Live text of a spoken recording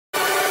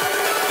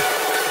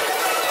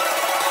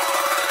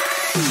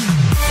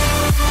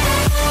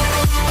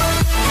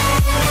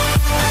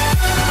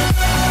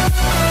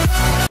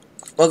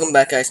Welcome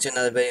back, guys, to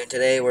another video.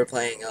 Today we're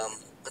playing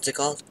what's it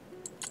called?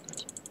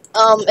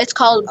 It's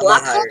called Among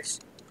Black Hunt. Hunters.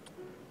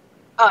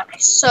 Oh,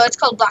 nice. So it's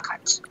called Black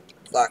Hunt.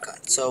 Black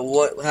Hunt. So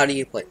what? How do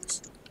you play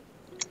this?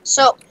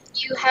 So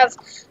you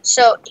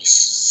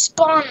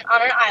spawn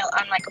on an island,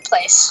 on like a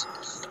place.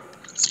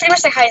 It's pretty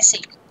much like hide and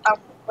seek.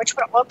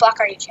 What block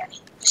are you, Jenny?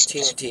 Just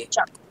TNT.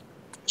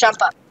 jump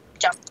up,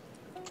 jump.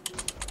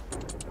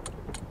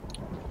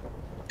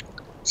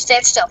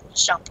 Stand still,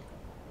 just jump.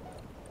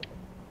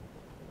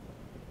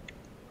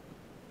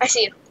 I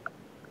see you.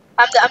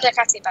 I'm the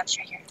crafty bench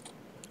right here.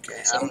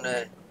 Okay, See I'm me?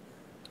 gonna.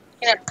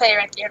 You're gonna play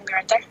right there. You're gonna be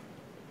right there.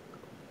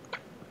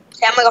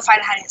 Okay, I'm gonna go find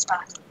a hiding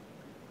spot.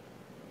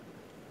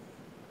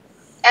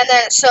 And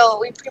then, so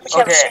we pretty much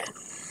have a Okay.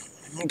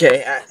 circle.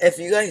 Okay. If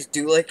you guys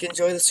do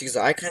enjoy this, because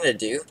I kind of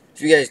do.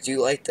 If you guys do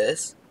like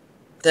this,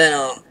 then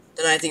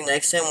I think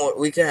next time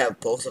we could have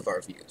both of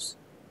our views.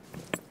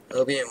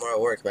 It'll be more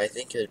work, but I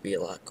think it would be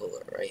a lot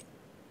cooler, right?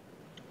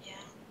 Yeah.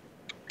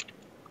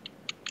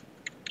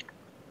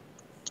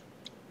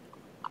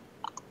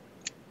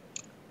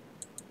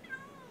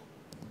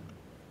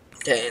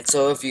 Okay, and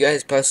so if you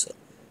guys press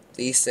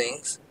these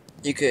things,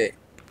 you could.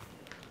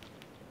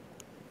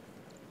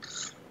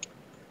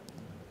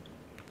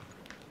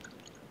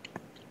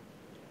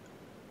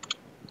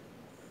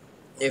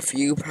 If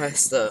you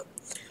press the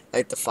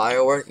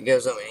firework, it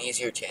gives them an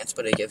easier chance,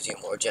 but it gives you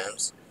more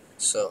gems.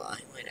 So I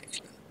might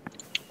actually.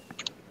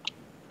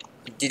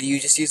 Did you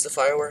just use the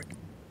firework?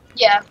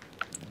 Yeah.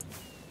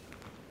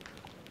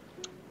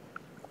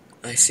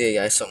 I see,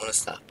 guys. So I'm gonna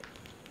stop.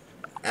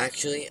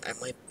 Actually, I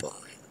might bomb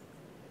him.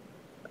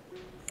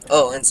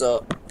 Oh, and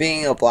so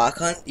being a block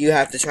hunt, you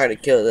have to try to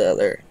kill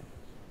the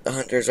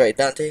hunters, right,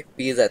 Dante?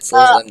 Because that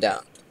slows them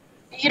down.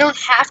 You don't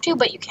have to,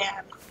 but you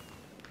can.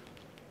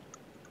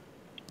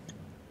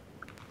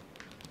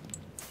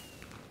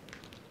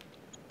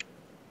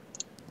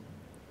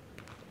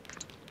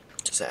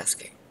 Just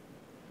asking.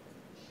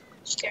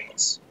 Just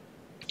curious.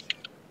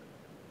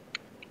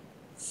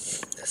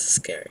 This is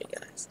scary,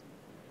 guys.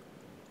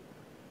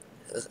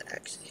 This is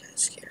actually kind of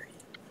scary.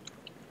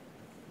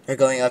 We're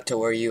going up to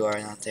where you are,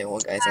 Dante. Well,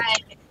 guys, up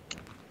there.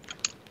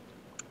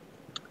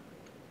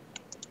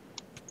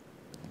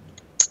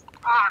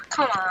 Ah,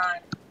 come on.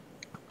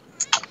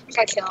 I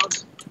got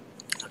killed.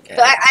 Okay.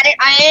 But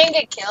I didn't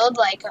get killed,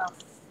 like,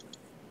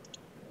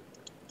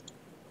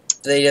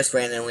 They just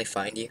randomly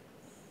find you.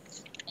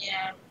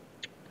 yeah.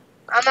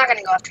 I'm not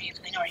gonna go after you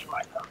because I know where you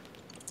are, though.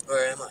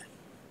 Where am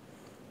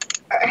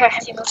I?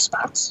 Have you moved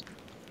spots?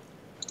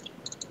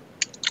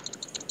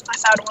 I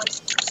found one.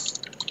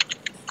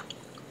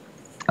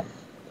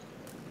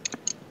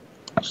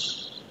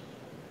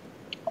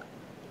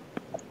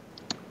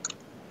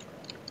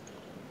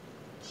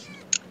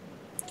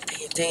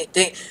 Dang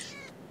it.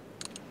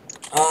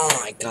 Oh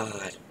my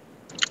god.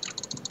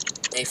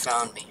 They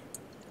found me.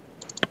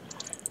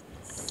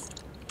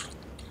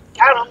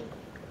 Got him.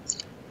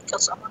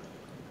 Killed someone.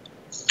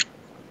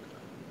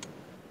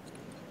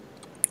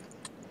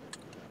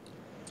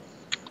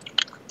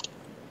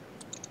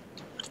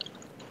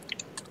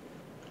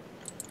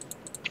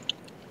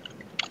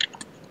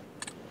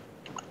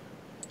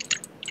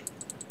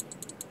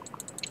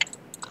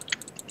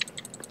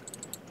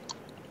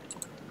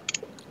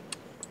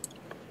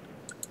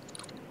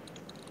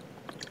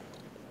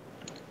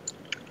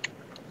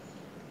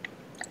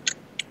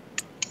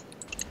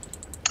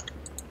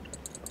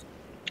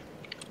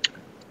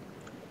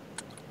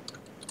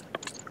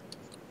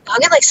 I'll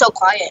get like so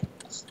quiet.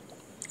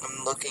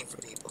 I'm looking for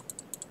people.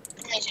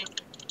 Me too.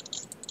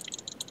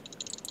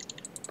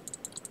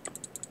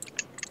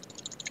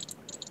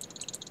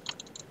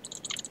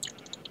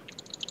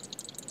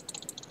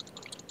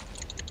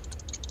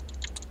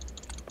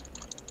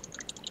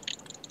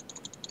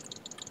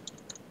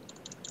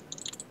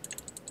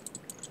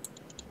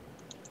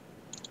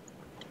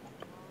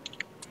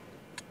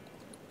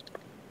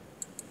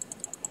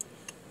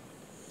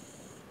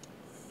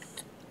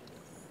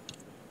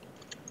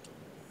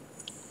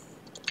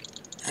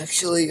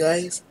 Actually,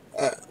 guys,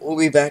 we'll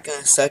be back in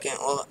a second.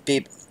 I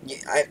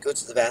have to go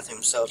to the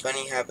bathroom, so if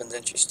anything happens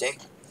interesting,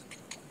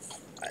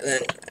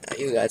 then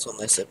you guys will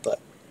miss it, but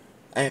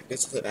I have to go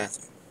to the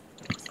bathroom.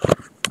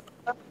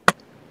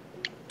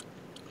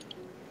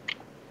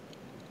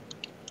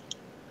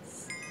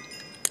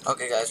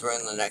 Okay, guys, we're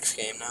in the next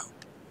game now.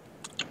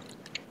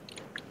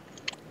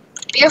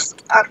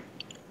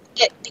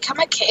 Become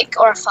a cake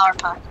or a flower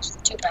pot. Those are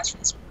the two best for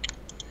this one.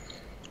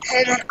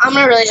 And then I'm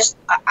gonna really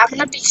I'm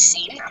gonna be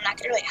seen. I'm not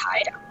gonna really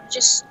hide.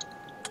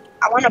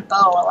 I want to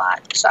bow a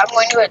lot. So I'm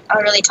going to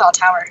a really tall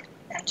tower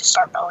and just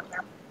start bowing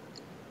them.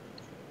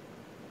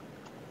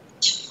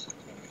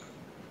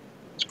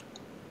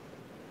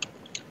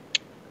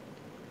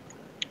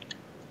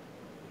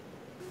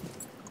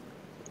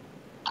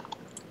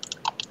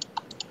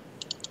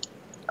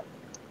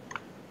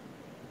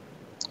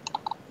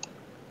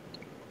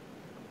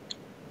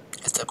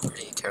 It's a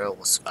pretty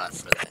terrible spot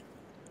for that.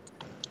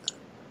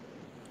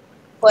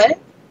 What?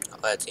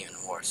 But it's even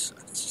worse.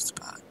 It's just a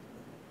bot.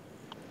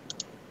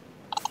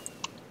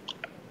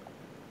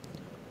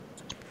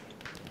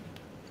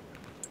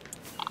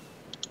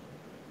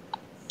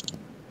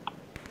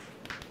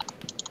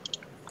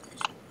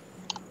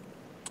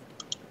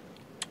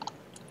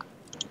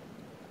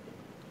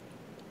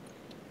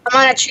 I'm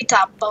on a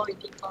treetop bowling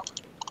people.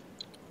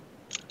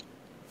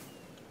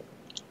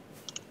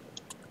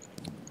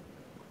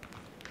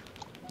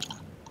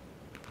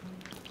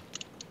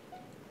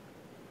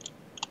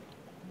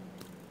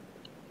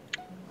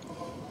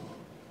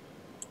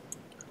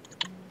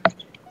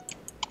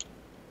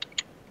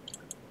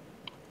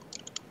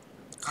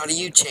 How do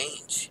you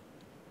change?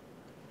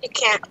 You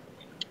can't,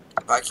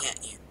 Why can't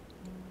you?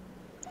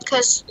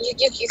 because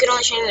you can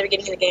only change at the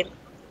beginning of the game.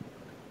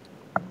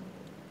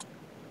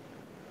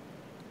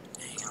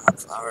 Dang, I'm a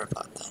flower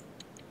pot then.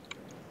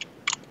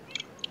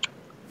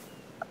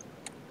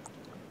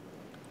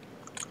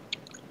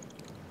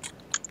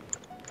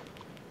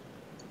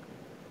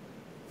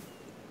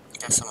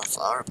 Guess I'm a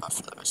flower pot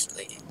for the rest of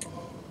the game.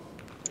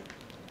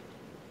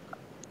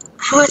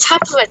 I'm on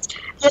top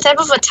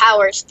of a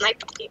tower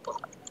sniping people.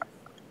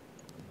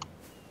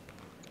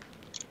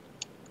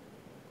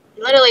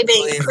 Literally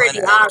being Cleveland pretty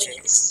MJs.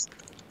 obvious.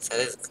 That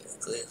is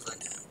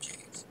Cleveland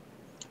MJs.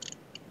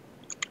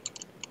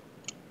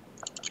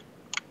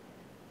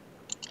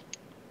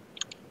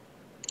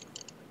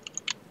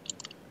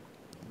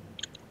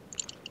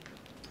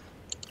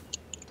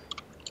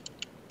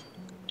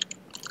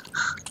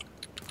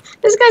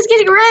 This guy's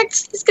getting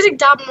wrecked. He's getting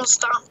Dumbo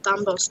stomped.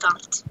 Dumbo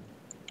stomped.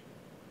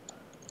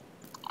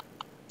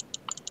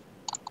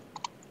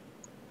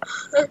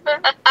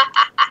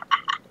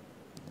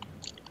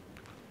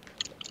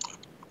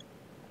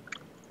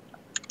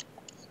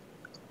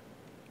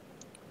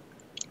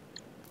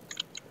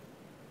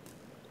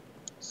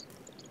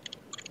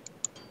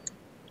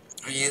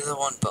 Are you the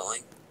one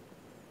bowling?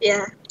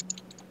 Yeah.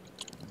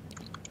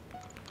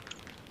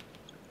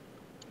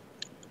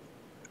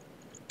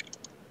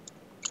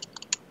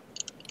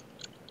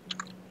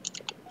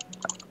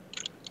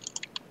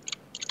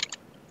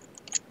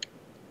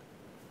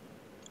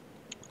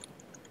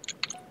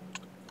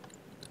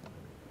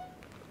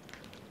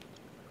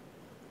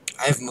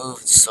 I've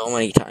moved so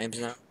many times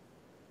now.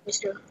 Me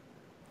too.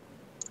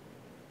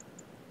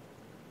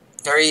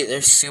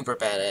 They're super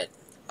bad at it.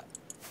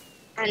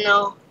 I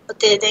know, but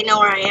they know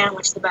where I am,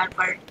 which is the bad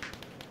part.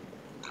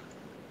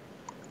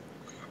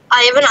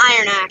 I have an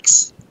iron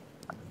axe.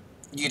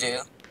 You do?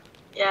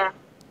 Yeah.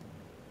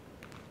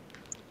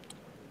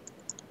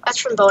 That's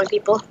from bowling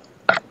people.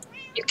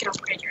 You can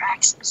upgrade your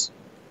axes.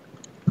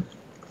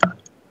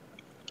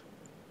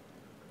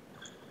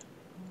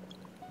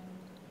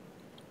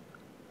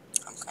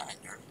 I'm kind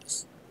of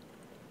nervous.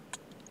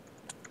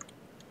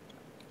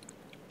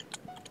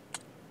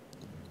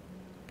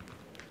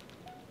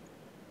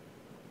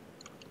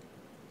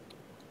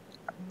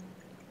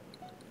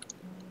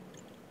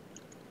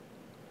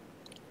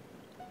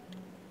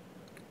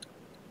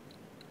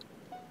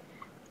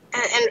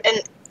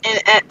 And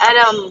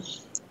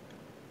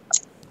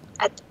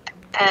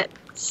at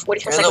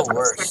 44 They're seconds. the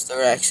worst.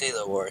 They're actually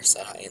the worst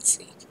at hide and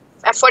seek.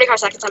 At 44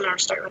 seconds, I'm gonna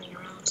start running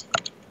around.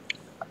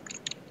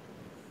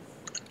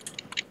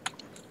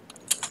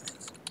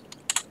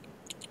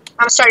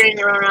 I'm starting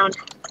to run around.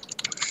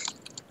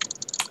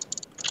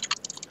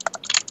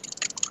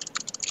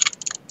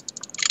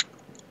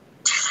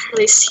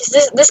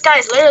 This guy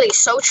is literally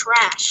so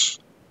trash.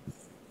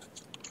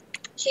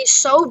 He's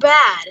so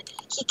bad.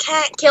 He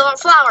can't kill a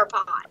flower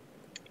pot.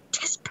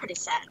 That's pretty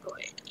sad,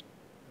 boy.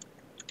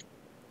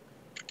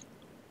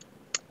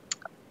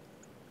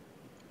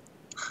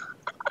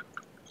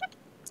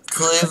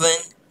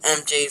 Cleveland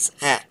MJ's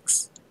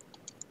hacks.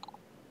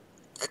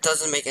 That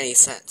doesn't make any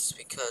sense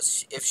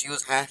because if she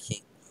was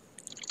hacking,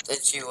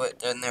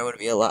 then there would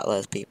be a lot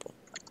less people.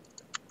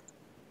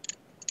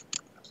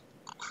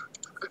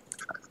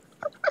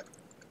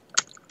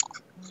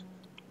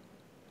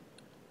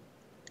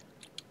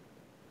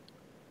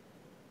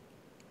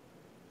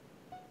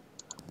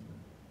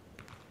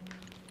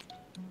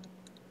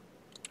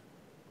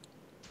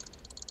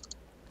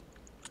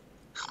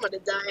 I'm gonna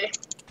die.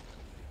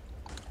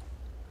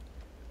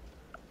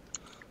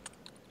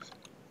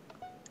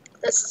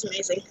 This is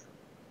amazing.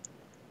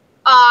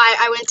 Oh,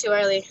 I went too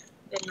early,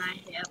 didn't I?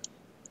 Yep.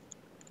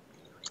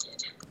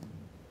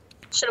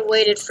 Should have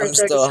waited for 30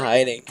 still seconds.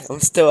 hiding. I'm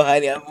still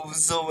hiding. I moved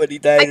so many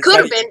times. I could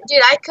have been,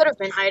 dude. I could have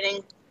been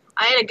hiding.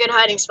 I had a good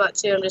hiding spot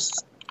too. I'm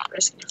just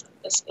risking it for the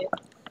biscuit.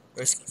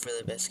 Risking for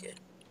the biscuit.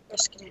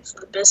 Risking it for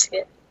the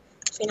biscuit.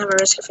 If you never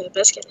risk it for the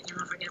biscuit, then you'll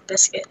never get a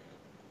biscuit.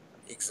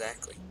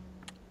 Exactly.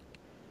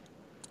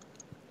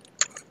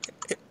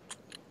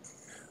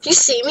 You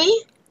see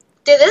me?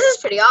 Dude, this is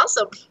pretty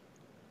awesome.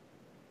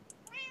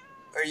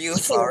 Are you a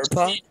flower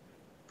pot?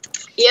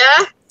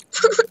 Yeah?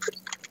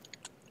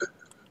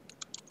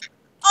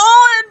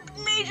 Oh,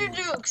 and Major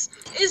Jukes!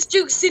 It's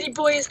Juke City,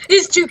 boys!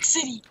 It's Juke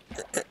City!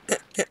 I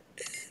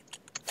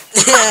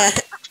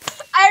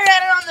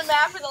ran it on the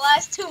map for the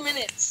last 2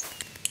 minutes.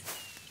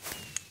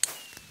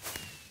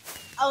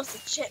 I was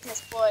the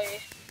chitness boy.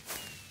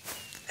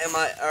 Am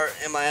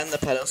I on the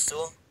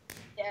pedestal?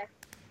 Yeah.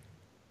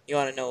 You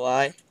want to know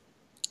why?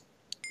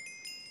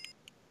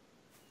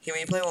 Can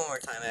we play one more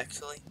time,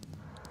 actually?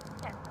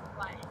 Yeah.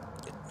 Why?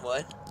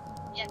 What?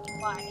 Yeah.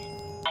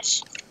 Why?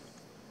 Gosh.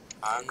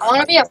 I'm I not.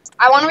 want to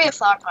be a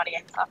flower pot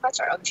again. Flower pots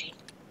are OG.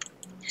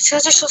 It's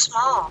because they're so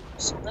small,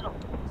 so little.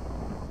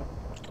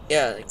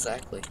 Yeah,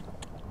 exactly.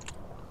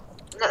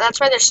 That's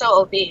why they're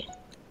so OP.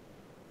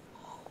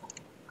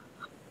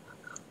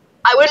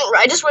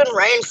 I just went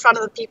right in front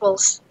of the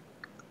people's.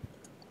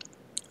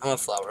 I'm a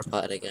flower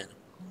pot again.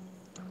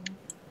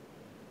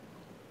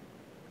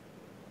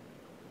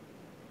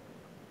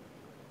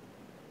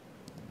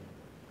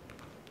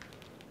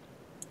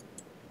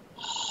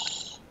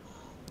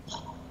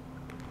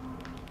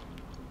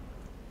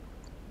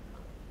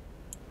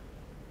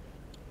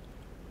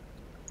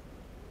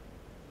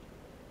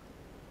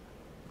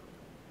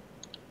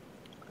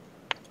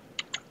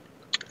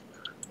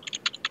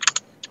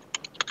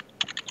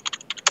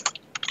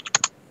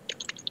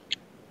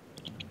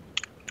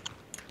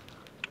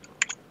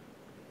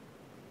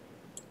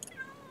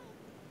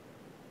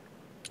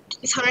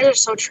 These hunters are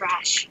so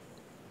trash.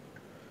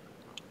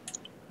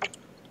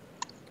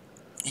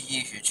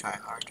 You should try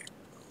harder.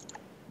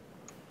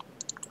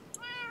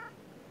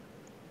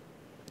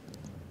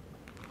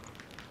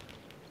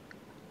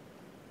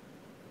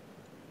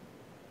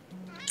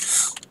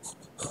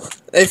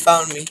 They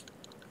found me.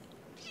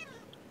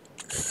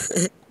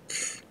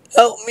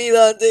 Help me,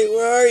 Dante.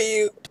 Where are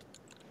you?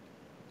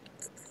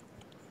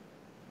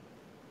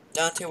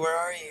 Dante, where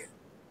are you?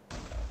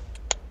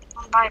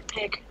 I'm by a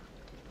pig.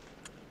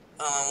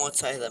 On what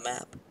side of the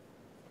map?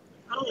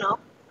 I don't know.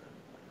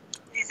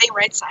 I think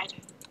right side.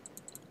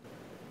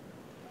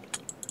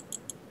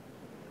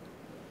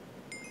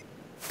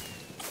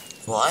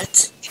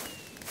 What?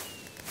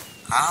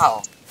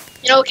 How?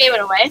 You know what gave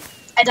it away?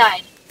 I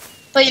died.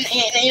 But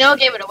you know what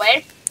gave it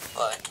away?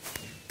 What?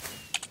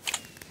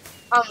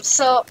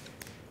 So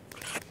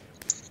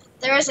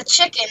there was a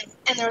chicken,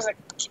 and there was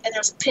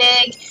a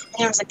pig, and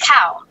there was a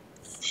cow,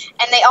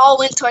 and they all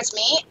went towards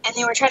me, and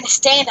they were trying to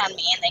stand on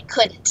me, and they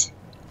couldn't.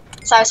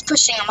 So I was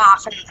pushing them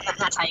off, and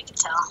that's how you can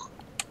tell.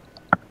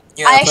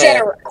 You I wanna actually play?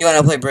 had a You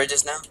wanna play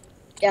bridges now?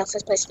 yeah.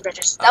 Let's play some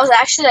bridges. That was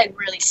actually like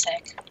really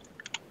sick.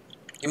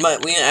 You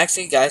might. We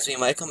actually, guys. We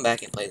might come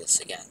back and play this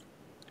again.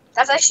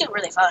 That's actually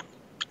really fun.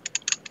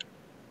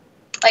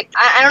 Like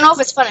I don't know if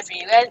it's fun for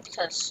you guys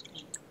because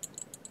it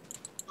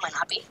might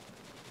not be,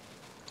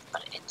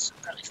 but it's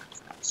really fun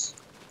for us.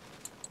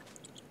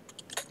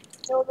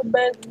 You're the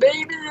best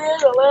baby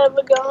that'll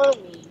ever gonna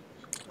me.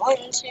 1,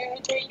 2,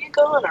 3, you're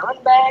gonna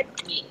run back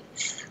to me.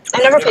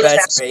 I never The played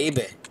best Snaps.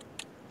 baby.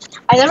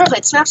 I never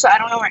played Snaps, so I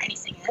don't know where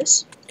anything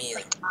is. Me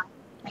either.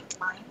 Like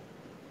mine.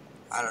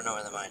 I don't know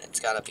where the mine. It's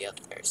gotta be up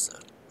there. So.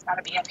 It's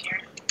gotta be up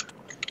here.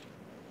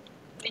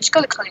 We just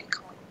go to complete.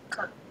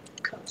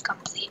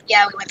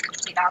 Yeah, we went the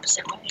complete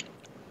opposite way.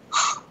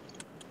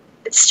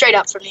 It's straight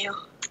up from you.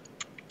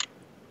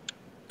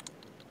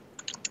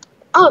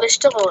 Oh, there's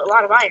still a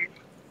lot of iron.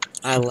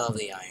 I love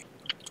the iron.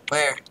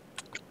 Where?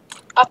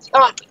 Up,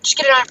 just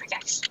get an iron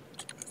pickaxe.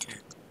 Okay.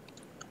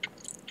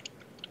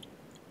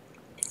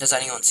 Does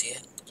anyone see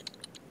it?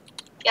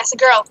 Yeah, it's a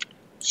girl.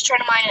 She's trying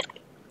to mine it.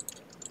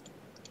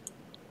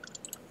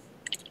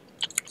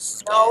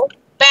 No.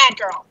 Bad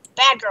girl.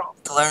 Bad girl.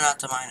 Tell her not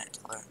to mine it.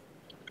 Tell her.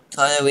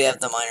 Tell her that we have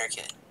the miner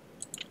kit.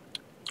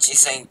 She's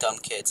saying dumb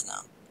kids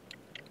now.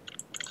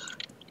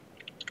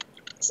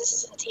 This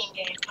is a team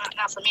game,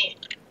 not for me.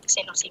 This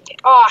ain't no team game.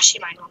 Oh, she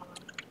mined one of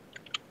them.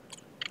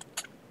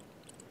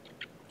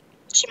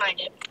 She mined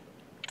it.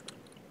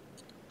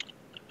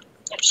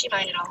 Yep, she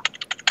mined it all.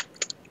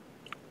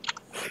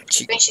 I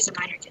think she's a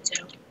miner kid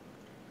too.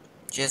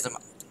 She has the.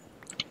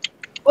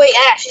 Wait,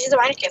 yeah, she's a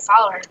miner kid.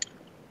 Follow her.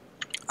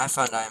 I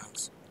found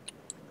diamonds.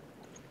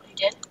 You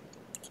did?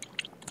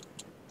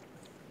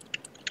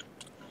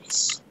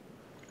 Nice.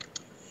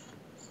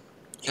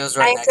 It was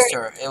right I'm next very- to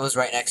her. It was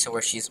right next to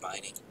where she's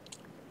mining.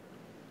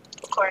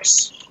 Of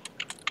course.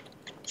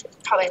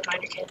 Probably a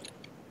miner kid.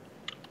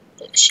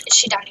 Is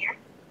she down here?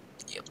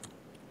 Yep.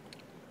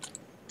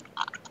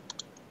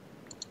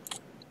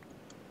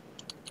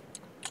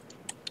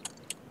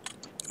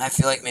 I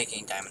feel like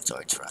making diamond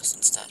swords for us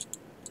instead.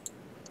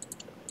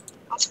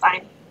 That's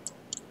fine.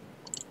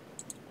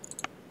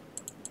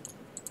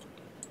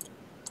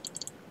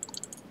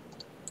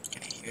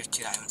 Okay, here's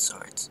 2 diamond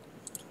swords.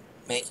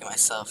 Making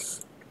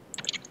myself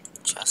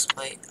chest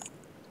plate.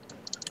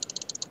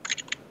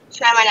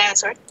 Can I have my diamond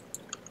sword?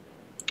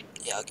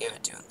 Yeah, I'll give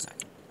it to you in a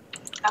second.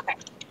 Okay.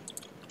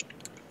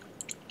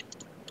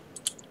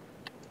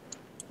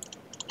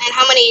 And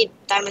how many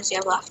diamonds do you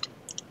have left?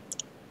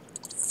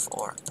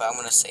 4, but I'm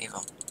gonna save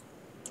them.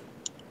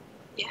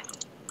 Yeah.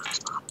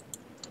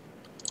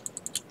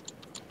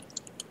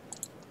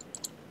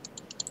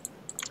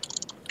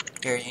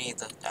 Here, you need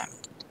the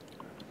diamond.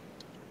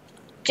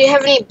 Do you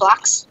have any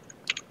blocks?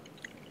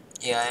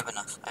 Yeah, I have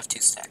enough. I have 2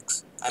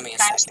 stacks. I mean, a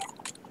Can I have a second.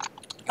 You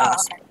Oh, wanna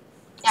okay.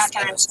 Yeah,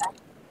 can I have a stack?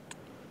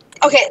 stack?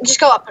 Okay, just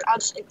go up. I'll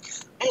just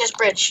and just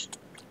bridge.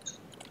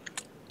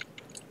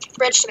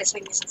 Bridge to it so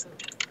we can get some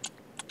food.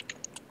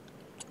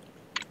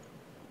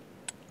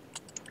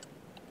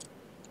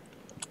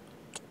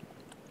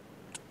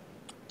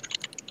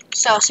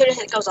 So as soon as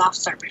it goes off,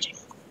 start bridging.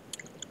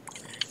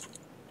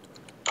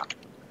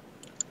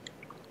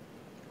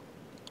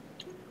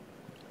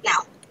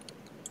 Now.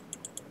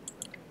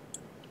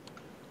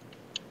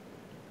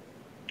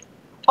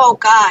 Oh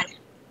God.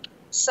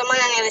 Someone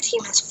on the other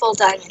team has full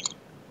diamond.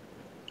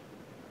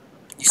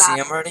 You see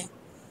him already?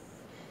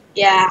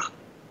 Yeah.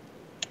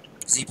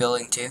 Is he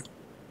building too?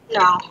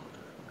 No.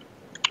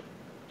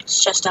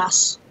 It's just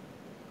us.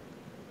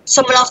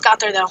 Someone else got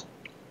there though.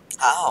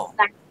 How?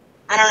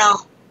 I don't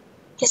know.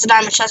 He has a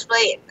diamond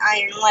chestplate,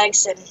 iron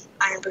legs, and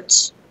iron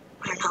boots.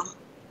 Iron helm.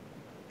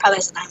 Probably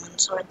has a diamond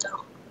sword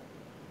though.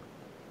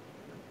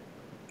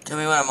 Tell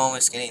me when I'm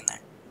almost getting there.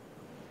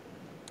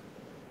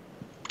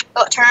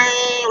 Oh, turn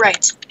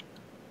right.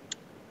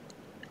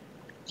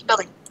 Keep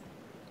building.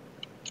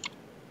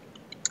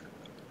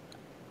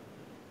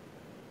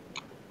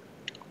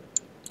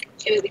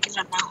 Okay, we can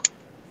jump now.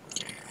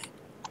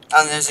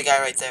 Oh, there's a guy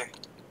right there.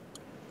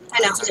 I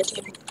know. That's He's our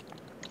a teammate.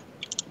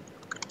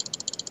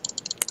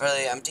 Are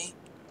they empty?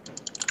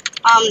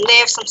 They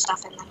have some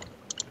stuff in them.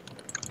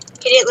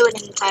 He didn't loot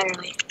it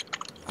entirely.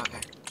 Okay.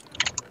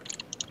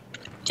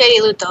 Did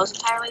he loot those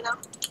entirely though?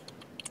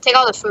 Take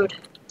all the food.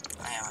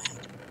 I am.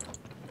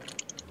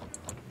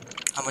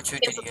 How much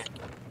food did you get?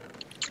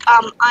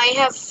 I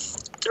have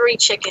 3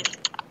 chicken.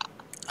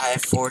 I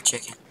have 4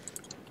 chicken.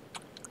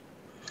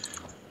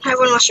 I have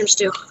 1 mushroom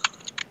stew.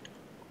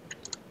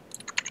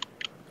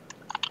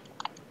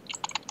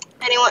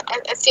 Anyone,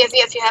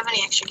 if you have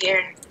any extra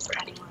gear for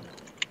anyone.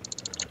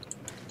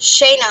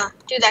 Shayna,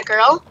 dude, that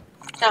girl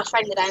that I was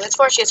fighting the diamonds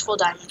for, she has full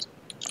diamonds.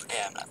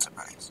 Yeah, I'm not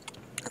surprised.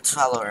 Let's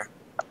follow her.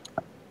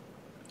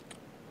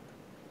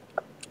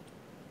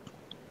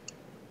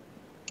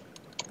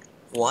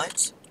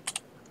 What?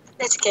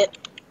 That's a kid.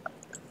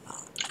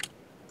 Oh.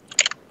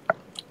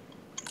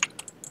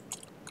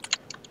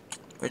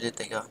 Where did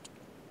they go?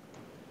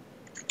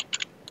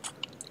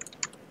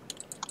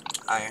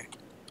 Iron.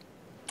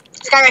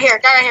 This guy right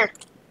here.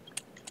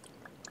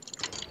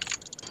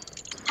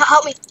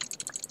 Help me.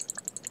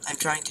 I'm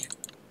trying to.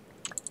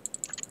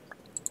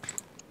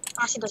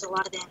 Honestly, does a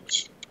lot of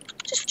damage.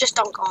 Just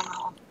don't go on the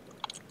hole.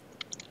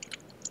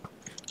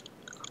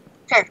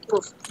 Here,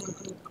 move.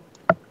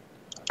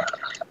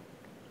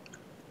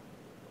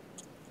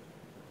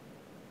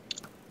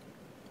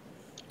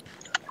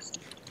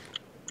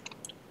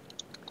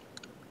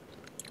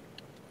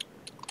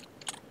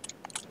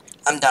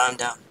 I'm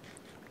down.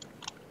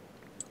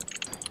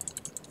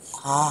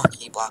 Oh,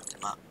 he blocked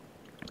him up.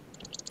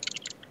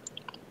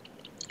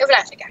 Give it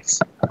that pickaxe.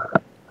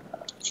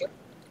 Shoot.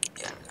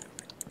 Yeah.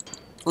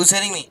 Who's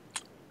hitting me?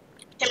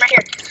 Him right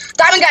here.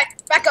 Diamond guy,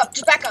 back up.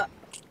 Just back up.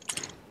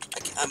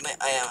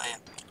 I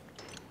am.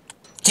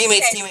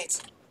 Teammates, Okay.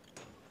 teammates.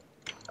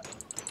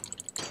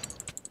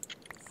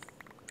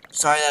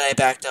 Sorry that I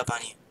backed up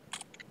on you.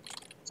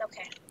 It's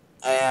okay.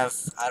 I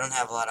don't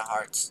have a lot of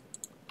hearts.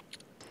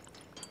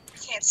 I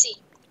can't see.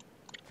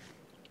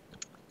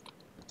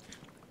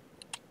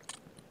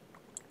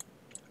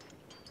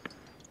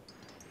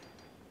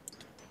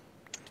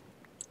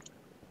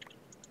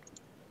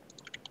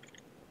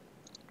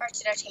 Alright,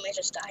 did our teammate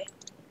just die?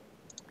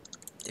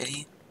 Did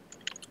he?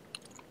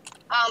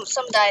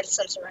 Some died,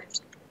 some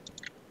survived.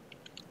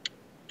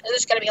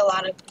 There's gonna be a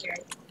lot of gear.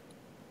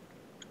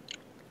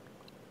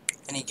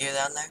 Any gear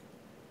down there?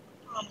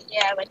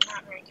 Yeah, but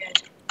not very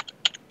good.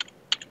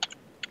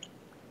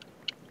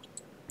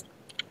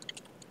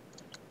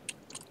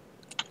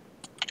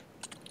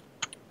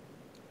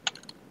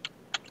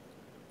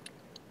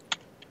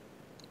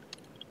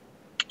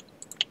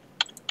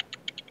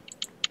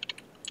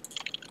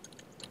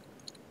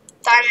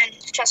 Diamond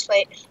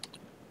chestplate.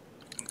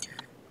 Okay.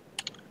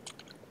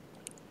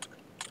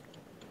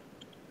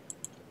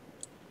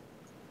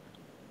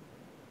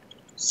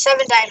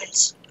 7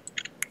 diamonds.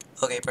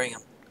 Okay, bring him.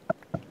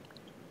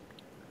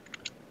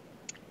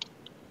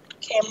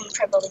 Okay, I'm gonna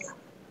try building up.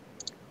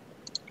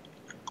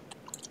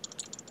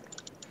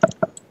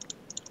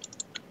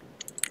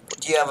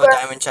 Do you have a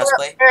diamond chest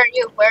plate? Where are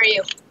you? Where are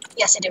you?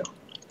 Yes, I do.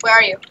 Where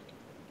are you?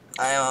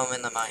 I am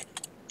in the mine.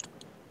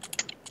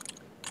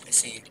 I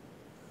see you.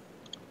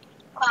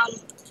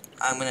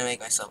 I'm gonna make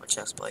myself a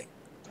chest plate.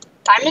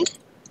 Diamond?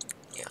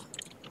 Yeah.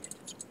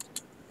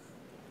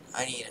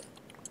 I need it.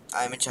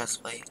 I'm a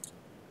chest plate.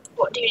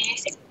 What, do you need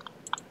anything?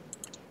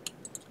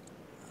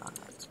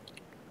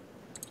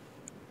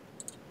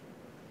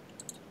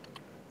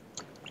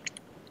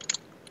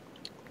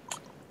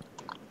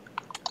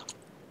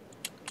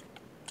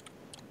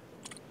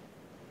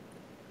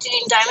 Do you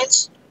need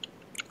diamonds?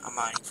 I'm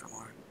mining for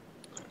more.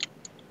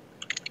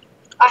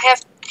 I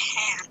have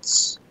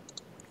pants.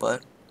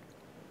 What?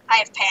 I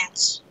have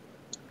pants.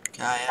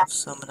 Can I have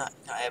some of that?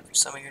 Can I have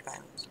some of your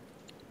diamonds?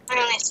 I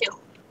only have 2.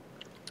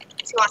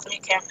 If you want them, you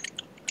can.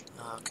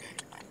 Oh, okay.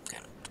 I'm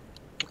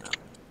gonna.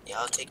 Yeah,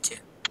 I'll take 2.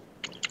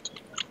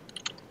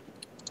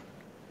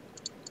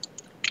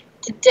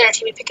 Did our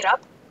teammate pick it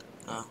up?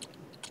 No.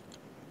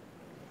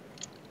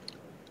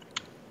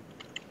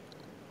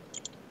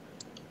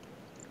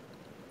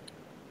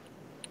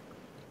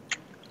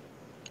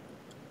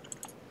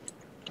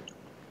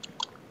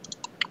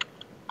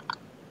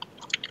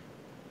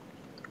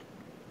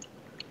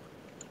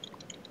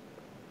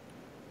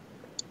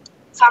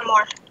 Found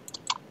more.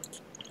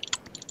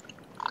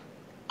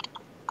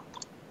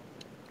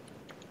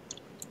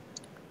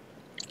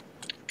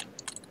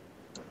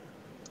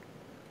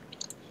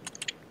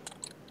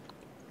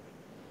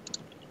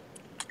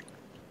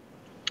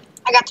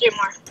 I got 3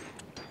 more.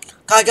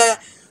 Guy.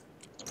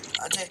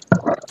 Okay.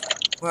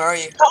 Where are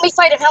you? Help me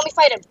fight him. Help me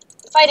fight him.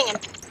 I'm fighting him.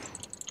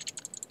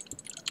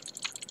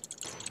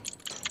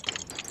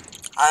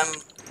 I'm.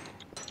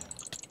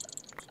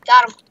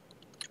 Got him.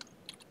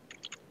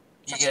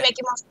 You My get it.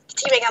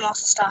 teammate got most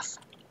of the stuff.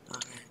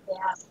 Okay.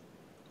 Yeah.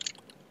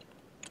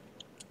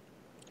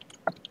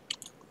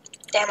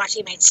 Damn, my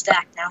teammate's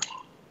stacked now.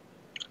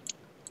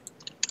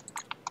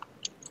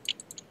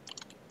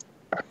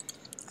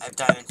 I have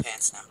diamond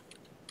pants now.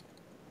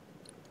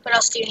 What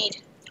else do you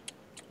need?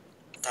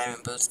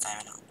 Diamond boots,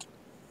 diamond helmet.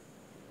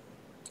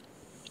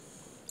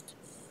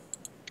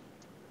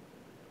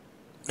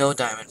 No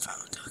diamond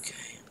found. Okay.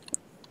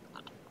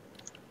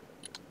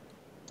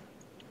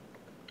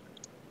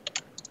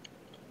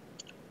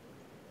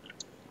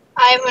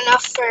 I have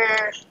enough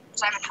for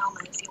diamond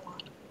helmet if you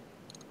want.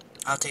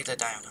 I'll take the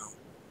diamond helmet.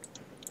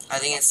 I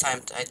think it's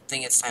time. I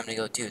think it's time to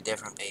go to a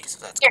different base.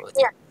 If that's Here, cool with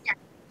you. here.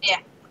 Yeah.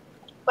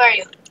 Where are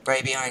you?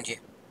 Right behind you.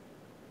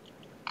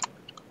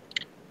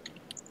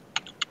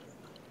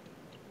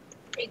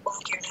 Pretty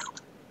bonk here now.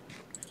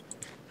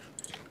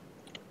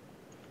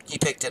 He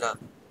picked it up.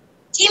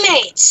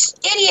 Teammates!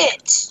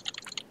 Idiot!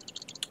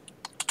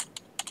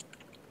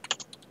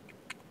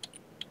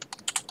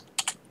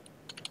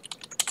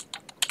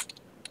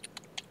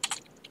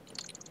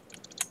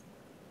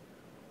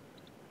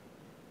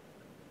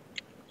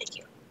 Thank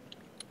you.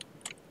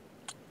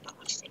 Not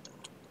much to take.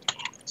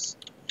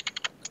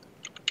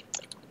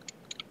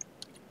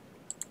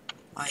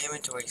 My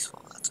inventory's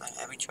full. That's why I'm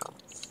having trouble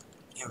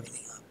getting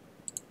everything up.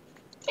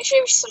 Make sure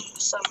you have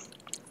some.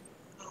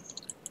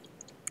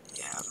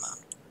 Yeah, I'm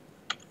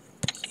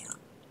picking up.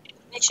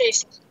 Make sure you have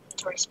some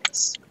inventory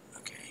space.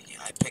 Okay, yeah,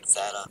 I picked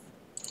that up.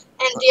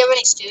 And do you have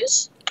any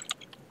stews?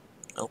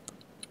 Nope.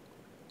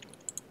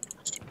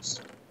 No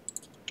stews.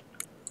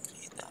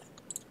 Need that.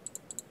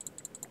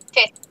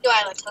 Okay, new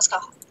island. Let's go.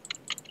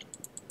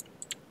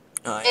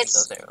 No, I need It's-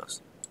 those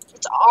arrows.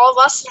 It's all of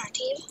us in our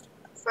team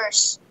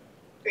versus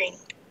green.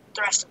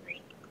 The rest of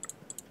green.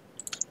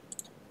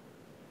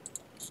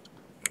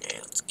 Okay,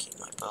 let's keep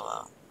my bow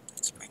out.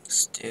 Let's bring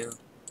stew.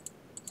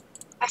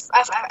 I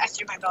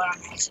threw my bow on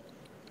accident.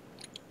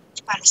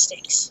 It kind of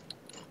stinks.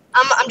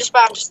 I'm just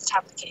at the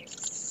top of the cave.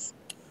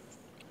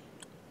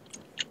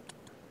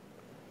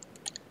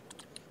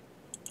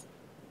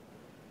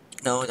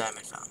 No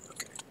diamond found.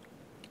 Okay.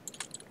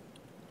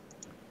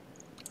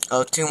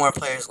 Oh, 2 more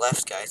players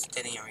left, guys.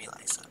 Didn't even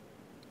realize that.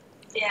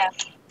 Yeah.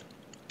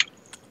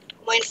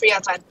 I'm waiting for you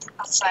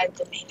outside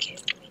the main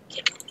cave.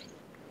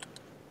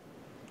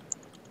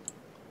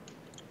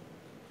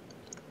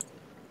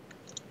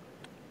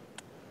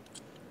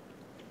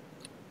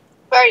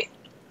 Where are you?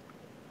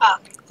 Oh,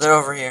 They're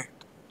over here.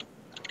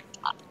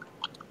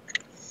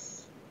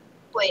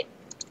 wait.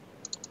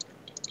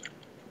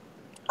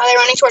 Are they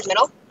running towards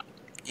middle?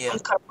 Yeah. I'm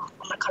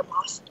gonna cut them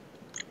off.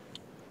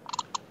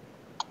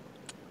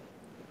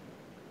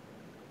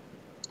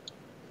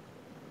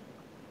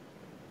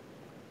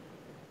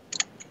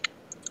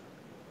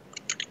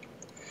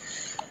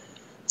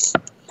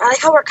 I like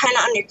how we're kind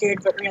of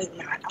undergeared, but really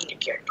not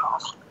undergeared at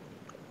all.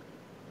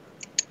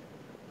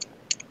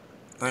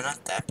 We're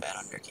not that bad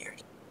under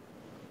geared.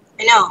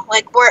 I know,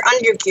 like, we're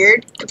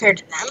undergeared compared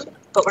to them,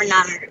 but we're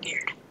not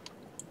undergeared.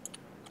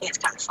 I think it's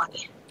kind of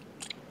funny.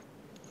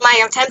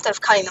 My attempt of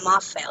cutting them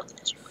off failed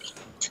miserably.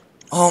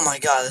 Oh my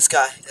god, this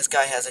guy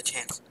has a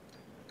chance.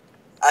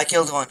 I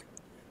killed one.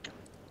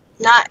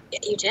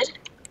 You did?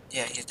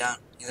 Yeah, he's down.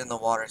 He's in the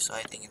water, so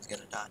I think he's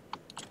gonna die.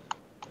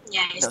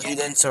 Yeah, he's No, dead. he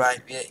didn't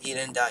survive. He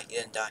didn't die. He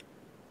didn't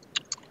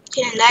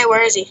die,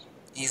 where is he?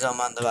 He's on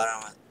the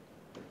bottom.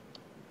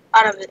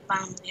 Out of the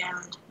bottom of the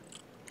island.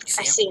 You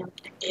I see him?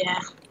 see him. Yeah.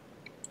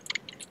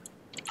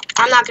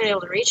 I'm not gonna be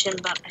able to reach him,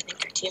 but I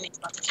think our teammate's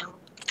about to kill him.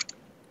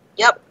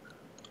 Yep.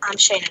 I'm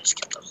Shane, I just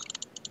killed him.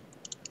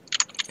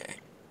 Okay.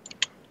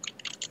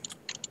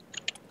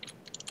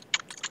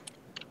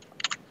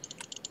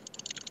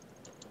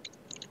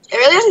 It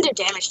really doesn't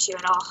do damage to you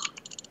at all.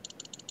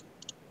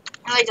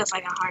 It really does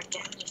like a hard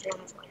damage if you're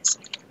in the for a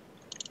second.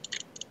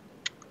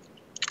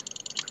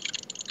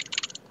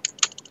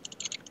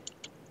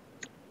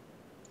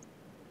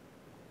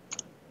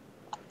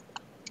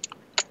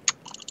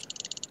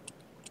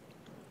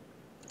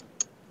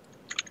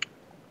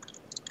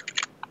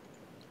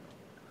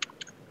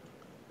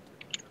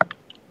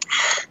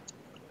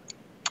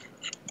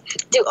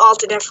 Do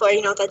alt and F4,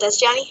 you know what that does,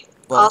 Johnny?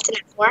 What? Alt and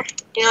F4.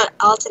 Do you know what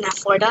alt and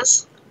F4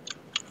 does?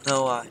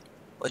 No,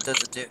 what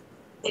does it do?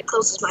 It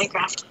closes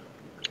Minecraft.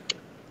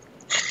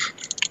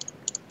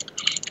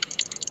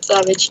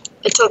 Savage.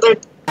 I told this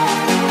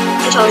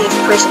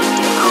person to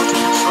do an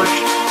ultimate for.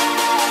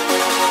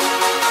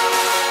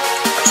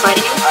 Are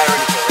fighting him? I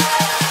already killed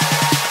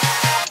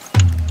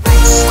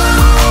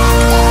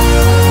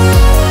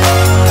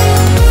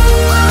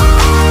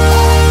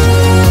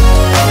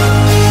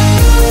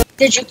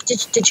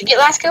it. Did you get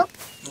last kill?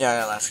 Yeah, I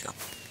got last kill.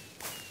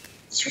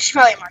 She should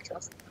probably mark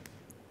kills.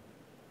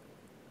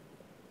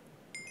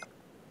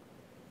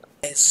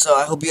 So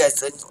I hope you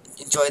guys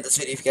enjoyed this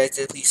video. If you guys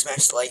did, please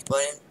smash the like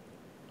button.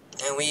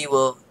 And we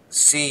will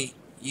see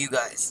you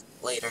guys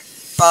later.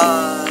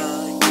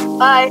 Bye.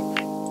 Bye.